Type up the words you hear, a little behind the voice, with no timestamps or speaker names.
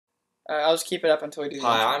I'll just keep it up until we do the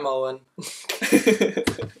Hi, I'm Owen.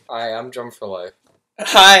 Hi, I'm Drum for Life.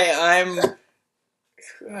 Hi, I'm...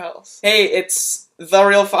 Who else? Hey, it's The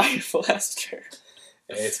Real Fire Blaster.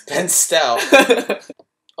 Hey, it's Ben Stout.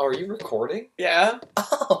 Oh, are you recording? Yeah.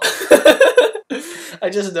 Oh. I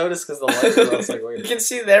just noticed because the light was, I was like, wait. You can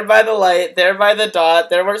see there by the light, there by the dot,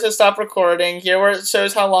 there where it says stop recording, here where it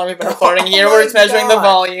shows how long we've been recording, here where it's measuring the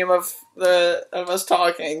volume of us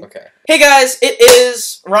talking. Okay. Hey guys, it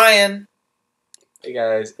is Ryan. Hey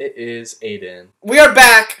guys, it is Aiden. We are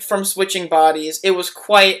back from switching bodies. It was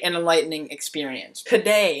quite an enlightening experience.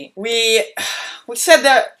 Today, we said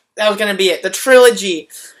that was going to be it. The trilogy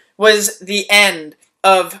was the end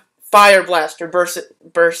of Fire Blaster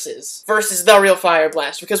versus The Real Fire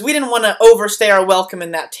Blaster, because we didn't want to overstay our welcome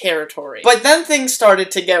in that territory. But then things started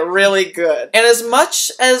to get really good. And as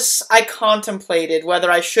much as I contemplated whether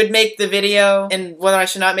I should make the video and whether I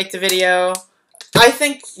should not make the video, I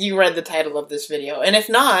think you read the title of this video, and if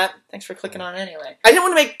not, thanks for clicking on it anyway. I didn't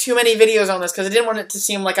want to make too many videos on this because I didn't want it to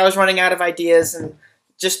seem like I was running out of ideas and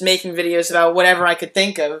just making videos about whatever I could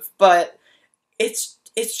think of, but it's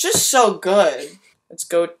just so good. Let's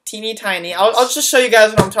go teeny tiny. I'll just show you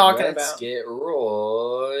guys what I'm talking about. Let's get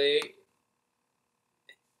right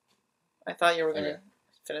I thought you were going to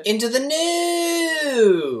finish. into the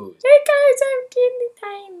news! Hey guys, I'm teeny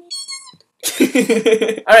tiny.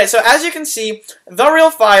 Alright, so as you can see, The Real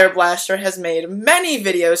Fire Blaster has made many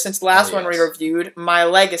videos since the last one we reviewed, My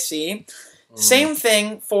Legacy. Same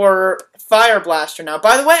thing for Fire Blaster now.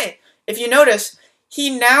 By the way, if you notice,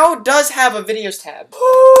 he now does have a videos tab.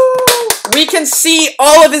 We can see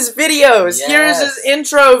all of his videos. Yes. Here's his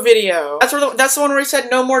intro video. That's the one where he said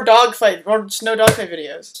no more dogfight, or just no dogfight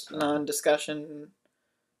videos. Non-discussion.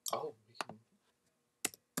 Oh.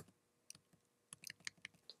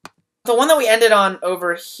 The one that we ended on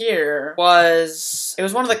over here was... It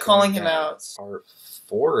was one of the calling him outs. Part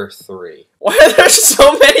 4 or 3? Why are there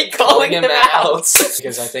so many calling him outs?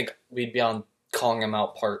 Because I think we'd be on calling him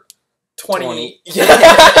out part 20.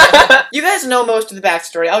 Yeah. You guys know most of the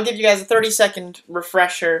backstory. I'll give you guys a 30-second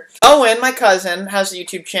refresher. Owen, my cousin, has a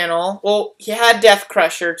YouTube channel. Well, he had Death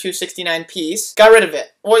Crusher 269 piece. Got rid of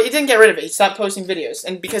it. Well, he didn't get rid of it. He stopped posting videos.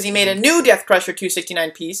 And because he made a new Death Crusher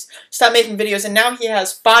 269 piece, stopped making videos, and now he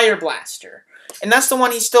has Fire Blaster. And that's the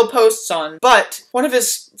one he still posts on. But one of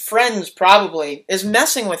his friends, probably, is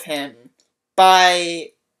messing with him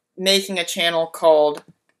by making a channel called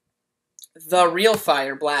The Real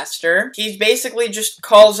Fire Blaster. He basically just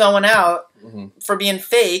calls Owen out for being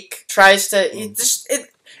fake, tries to...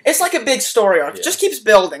 It's like a big story arc. It just keeps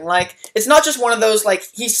building. Like, it's not just one of those, like,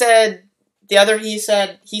 he said, the other he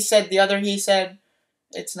said, the other he said.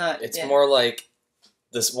 It's not... It's more like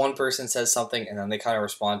this one person says something, and then they kind of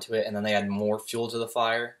respond to it, and then they add more fuel to the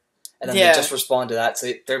fire, and then they just respond to that.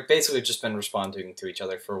 So they're basically just been responding to each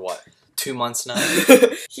other for, what, 2 months now?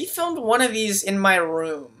 He filmed one of these in my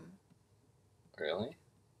room. Really?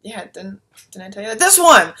 Yeah, didn't I tell you that? This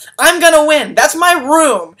one! I'm gonna win! That's my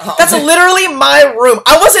room! Oh. That's literally my room!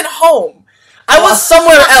 I wasn't home! I was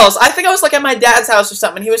somewhere else. I think I was like at my dad's house or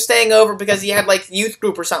something. He was staying over because he had like youth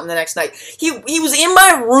group or something the next night. He was in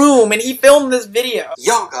my room and he filmed this video.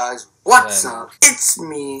 Yo guys, what's up? It's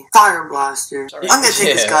me, Fire Blaster. I'm gonna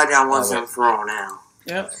take this guy down once and for all now.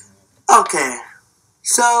 Yep. Okay,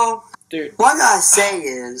 so Dude. what I gotta say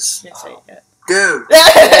is, Can't say it yet. dude,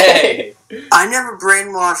 Hey! I never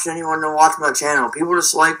brainwashed anyone to watch my channel. People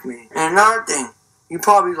just like me. And another thing, you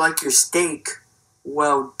probably like your steak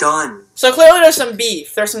well done. So clearly there's some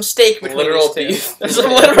beef. There's some steak between these two. Beef. There's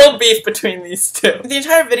some literal beef between these two. The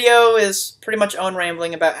entire video is pretty much Owen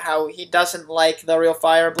rambling about how he doesn't like The Real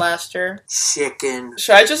Fire Blaster. Chicken.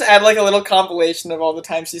 Should I just add like a little compilation of all the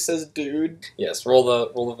times he says dude? Yes, roll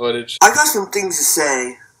the footage. I got some things to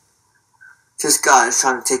say. This guy is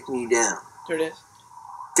trying to take me down. Here it is.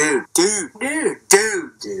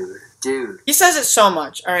 Dude. He says it so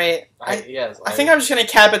much, alright? I think I'm just gonna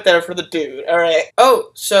cap it there for the dude, alright?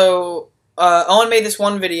 Oh, so, Owen made this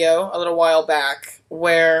one video a little while back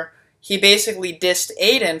where he basically dissed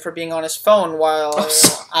Aiden for being on his phone while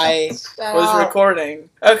I was recording.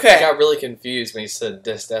 Okay. I got really confused when he said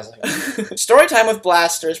diss. Story time with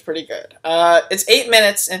Blaster is pretty good. It's 8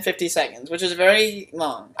 minutes and 50 seconds, which is very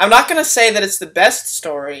long. I'm not gonna say that it's the best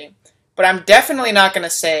story, but I'm definitely not gonna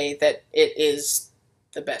say that it is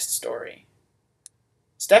the best story.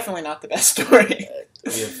 It's definitely not the best story.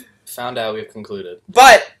 We have found out, we have concluded.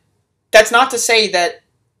 But that's not to say that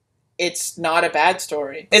it's not a bad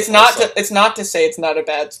story. It's not to say it's not a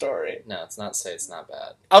bad story. No, it's not to say it's not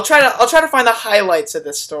bad. I'll try to find the highlights of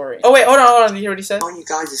this story. Oh wait, hold on. Did you hear what he said? I want you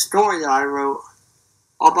guys a story that I wrote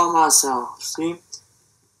all by myself. See?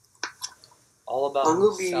 All about I'm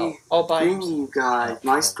gonna himself. be All by bringing you guys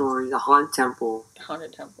my story, The Haunted Temple,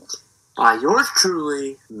 Haunted Temple. by yours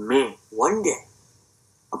truly, me. One day,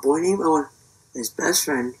 a boy named Owen and his best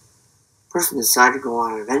friend person decided to go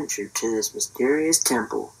on an adventure to this mysterious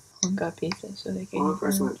temple. One got pizza, so they One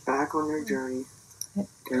person went back on their journey.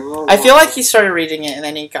 I feel like he started reading it and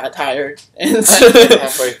then he got tired. And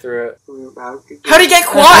Halfway through it. how'd he get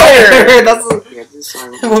quiet?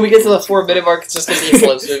 When we get to the 4-minute mark, it's just gonna be a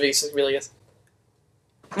slow movie. It's just really.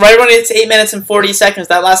 Right when it's 8 minutes and 40 seconds,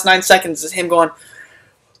 that last 9 seconds is him going.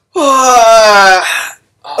 Oh,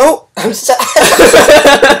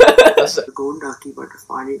 The golden ducky, but to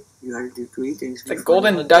find it, you had to do 3 things. The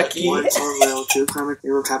golden ducky. 1 on rail, 2 climb it, they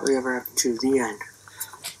will happily ever after to the end.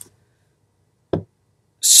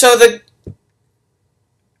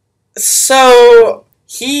 So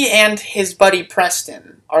he and his buddy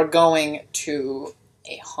Preston are going to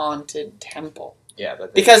a haunted temple. Yeah,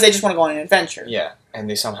 because they just want to go on an adventure. Yeah, and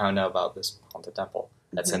they somehow know about this haunted temple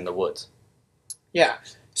that's in the woods. Yeah,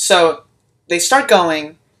 so they start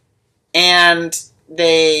going, and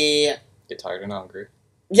they get tired and hungry.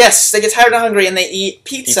 Yes, they get tired and hungry, and they eat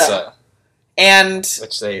pizza. And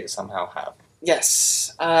which they somehow have.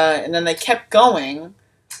 Yes, and then they kept going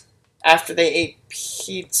after they ate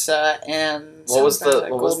pizza and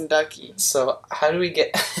golden ducky. So how do we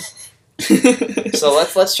get? So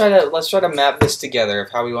let's try to map this together of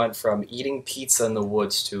how we went from eating pizza in the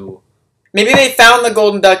woods to maybe they found the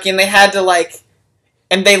golden ducky and they had to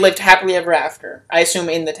and they lived happily ever after. I assume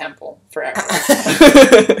in the temple forever.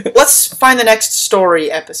 Let's find the next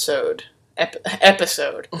story episode. It's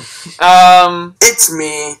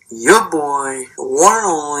me, your boy, the one and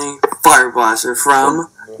only Fire Blaster from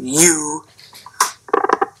YouTube.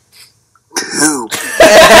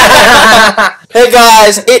 Hey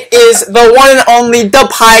guys, it is the one and only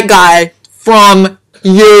DaPieGuy from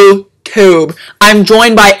YouTube. I'm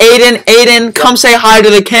joined by Aiden. Aiden, come say hi to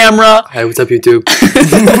the camera. Hi, what's up, YouTube?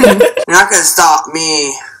 You're not gonna stop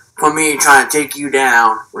me from me trying to take you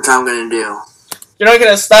down, which I'm gonna do. You're not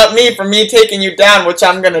gonna stop me from me taking you down, which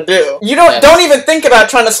I'm gonna do. You don't even think about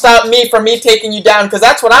trying to stop me from me taking you down, because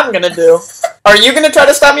that's what I'm gonna do. Are you gonna try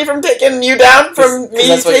to stop me from taking you down? From me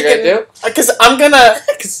that's taking? What you're gonna do? Because I'm gonna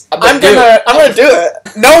do it.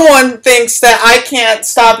 No one thinks that I can't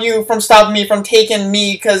stop you from stopping me from taking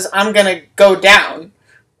me, because I'm gonna go down.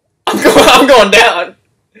 I'm going down.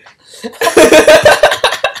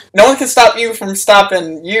 No one can stop you from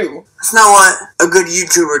stopping you. That's not what a good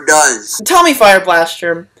YouTuber does. Tell me, Fire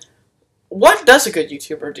Blaster, what does a good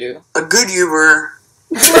YouTuber do? A good YouTuber.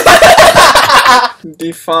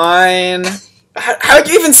 Define. How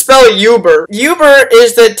do you even spell Uber? Uber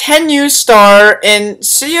is the 10U star in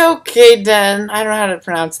Seokden. I don't know how to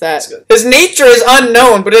pronounce that. His nature is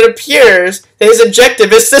unknown, but it appears that his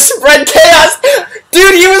objective is to spread chaos.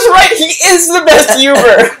 Dude, he was right. He is the best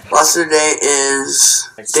Uber. Blaster Day is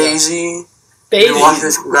Daisy. Daisy. You're watching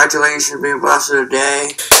this. Congratulations, being Blaster of the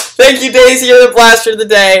Day. Thank you, Daisy. You're the Blaster of the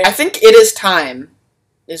Day. I think It Is Time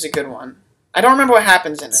is a good one. I don't remember what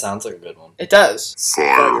happens in it. Sounds like a good one. It does.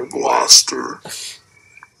 Fire Blaster.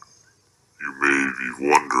 You may be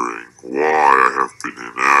wondering why I have been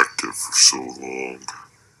inactive for so long.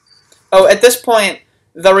 Oh, at this point,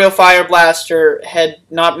 the real Fire Blaster had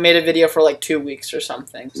not made a video for like 2 weeks or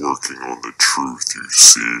something. Working on the truth, you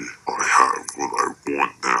see. I have what I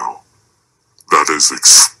want now. That is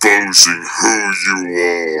exposing who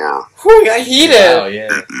you are. Whew, got heated. Oh,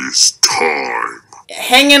 yeah. It is time.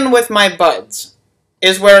 Hanging with my buds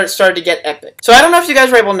is where it started to get epic. So I don't know if you guys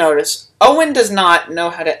were able to notice, Owen does not know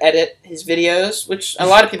how to edit his videos, which a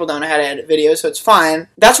lot of people don't know how to edit videos, so it's fine.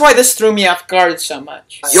 That's why this threw me off guard so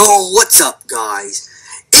much. Yo, what's up, guys?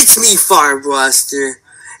 It's me, Fire Blaster,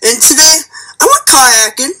 and today I went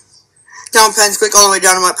kayaking down Penn's Creek all the way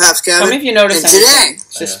down to my pap's cabin. Tell me if you notice and anything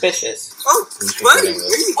today, suspicious. oh, buddy,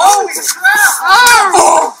 Holy crap!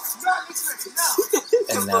 Oh!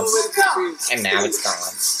 And now it's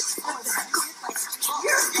gone.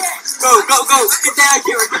 Go, get down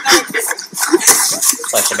here,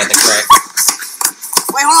 Flush him in the creek.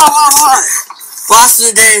 Wait, hold on. Blaster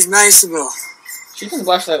today is Niceville. She's been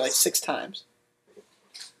watched that like 6 times.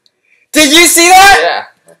 Did you see that? Yeah.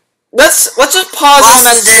 Let's just pause on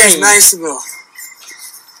that Blaster today is screen. Niceville.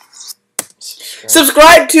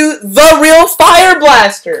 Subscribe to The Real Fire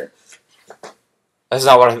Blaster. That's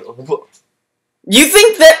not what I... You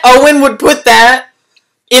think that Owen would put that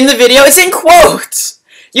in the video? It's in quotes.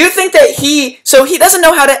 You think that he doesn't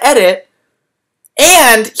know how to edit,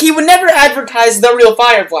 and he would never advertise The Real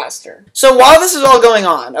Fire Blaster. So while this is all going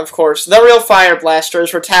on, of course, The Real Fire Blaster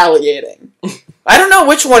is retaliating. I don't know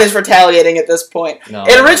which one is retaliating at this point. No.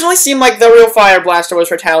 It originally seemed like the real Fire Blaster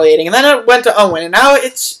was retaliating, and then it went to Owen, and now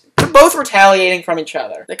they're both retaliating from each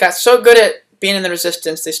other. They got so good at being in the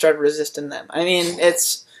resistance, they started resisting them. I mean,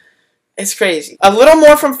 it's crazy. A little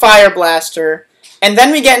more from Fire Blaster, and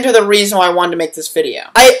then we get into the reason why I wanted to make this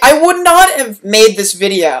video. I would not have made this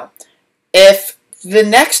video if the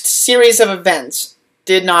next series of events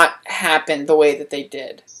did not happen the way that they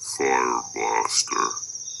did. Fire Blaster,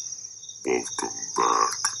 welcome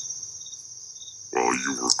back. While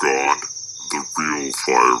you were gone, the real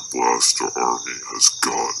Fire Blaster army has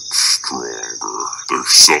gotten stronger.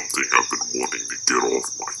 There's something I've been wanting to get off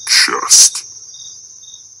my chest.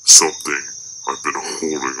 Something I've been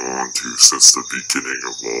holding on to since the beginning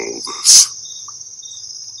of all this.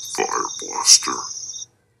 Fire Blaster.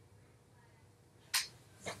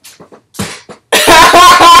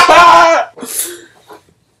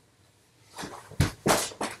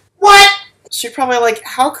 What? So you're probably like,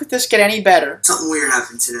 how could this get any better? Something weird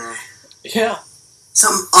happened today. Yeah.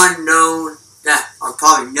 Something unknown that I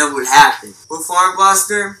probably never would happen. Well, Fire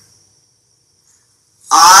Blaster,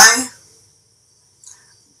 I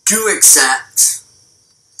do accept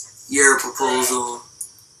your proposal,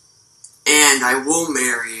 and I will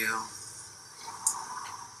marry you.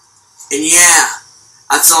 And yeah,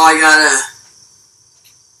 that's all I gotta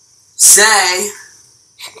say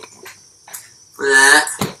for that.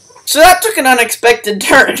 So that took an unexpected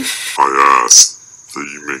turn. I ask that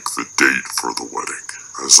you make the date for the wedding,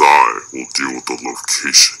 as I will deal with the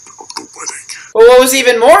location of the wedding. But what was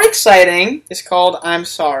even more exciting is called I'm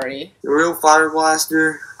Sorry. The real Fire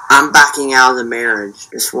Blaster, I'm backing out of the marriage.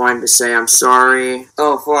 Just wanted to say I'm sorry.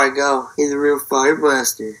 Oh, before I go, he's the real Fire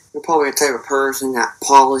Blaster. You're probably the type of person that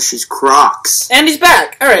polishes Crocs. And he's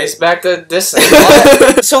back. Alright. He's back to this.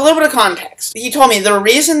 So a little bit of context. He told me the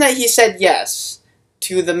reason that he said yes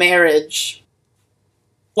to the marriage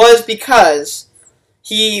was because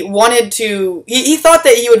he wanted to... He thought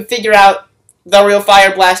that he would figure out the real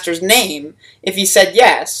Fire Blaster's name if he said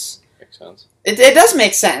yes. Makes sense. It does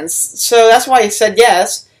make sense. So that's why he said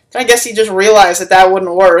yes. I guess he just realized that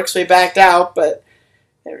wouldn't work, so he backed out, but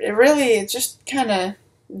it just kind of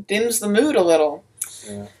dims the mood a little.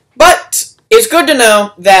 Yeah. But it's good to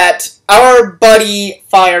know that our buddy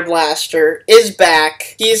Fire Blaster is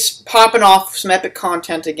back. He's popping off some epic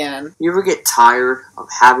content again. You ever get tired of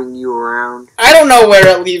having you around? I don't know where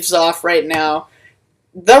it leaves off right now.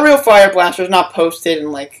 The real Fire Blaster is not posted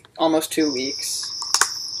in like almost 2 weeks.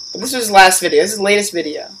 But this is his last video. This is his latest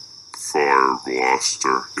video. Fire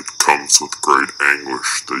Blaster, it comes with great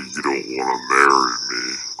anguish that you don't want to marry me.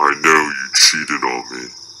 I know you cheated on me,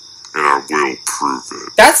 and I will prove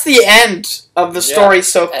it. That's the end of the story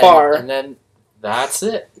so far. And then that's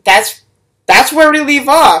it. That's where we leave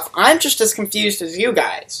off. I'm just as confused as you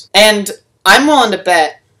guys. And I'm willing to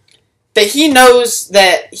bet that he knows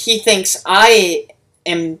that he thinks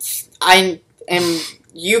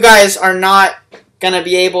you guys are not gonna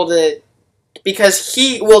be able to, because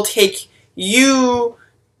he will take you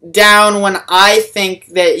down when I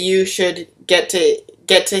think that you should get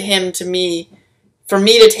to him to me, for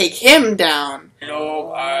me to take him down.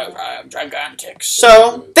 No, I'm gigantic.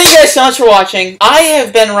 So, thank you guys so much for watching. I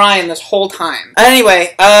have been Ryan this whole time.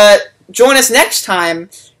 Anyway, join us next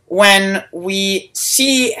time when we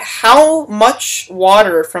see how much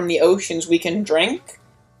water from the oceans we can drink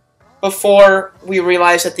before we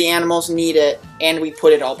realize that the animals need it and we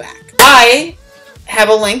put it all back. I have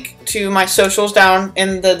a link to my socials down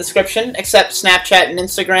in the description, except Snapchat and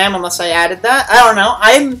Instagram, unless I added that. I don't know.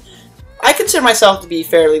 I consider myself to be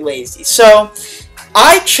fairly lazy. So,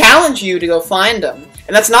 I challenge you to go find them.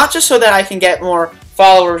 And that's not just so that I can get more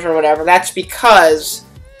followers or whatever. That's because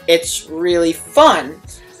it's really fun.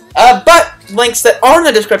 But links that are in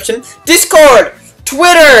the description: Discord,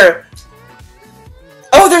 Twitter.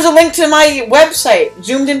 Oh, there's a link to my website.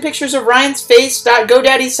 Zoomed in pictures of Ryan's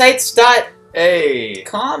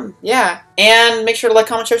face.godaddysites.com. Yeah. And make sure to like,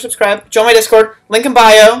 comment, share, subscribe. Join my Discord. Link in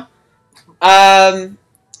bio.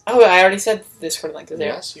 Oh, I already said the Discord link is there.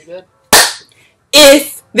 Yes, you did.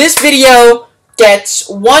 If this video gets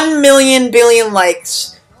 1 million billion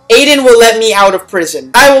likes, Aiden will let me out of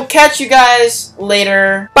prison. I will catch you guys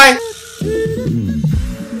later. Bye.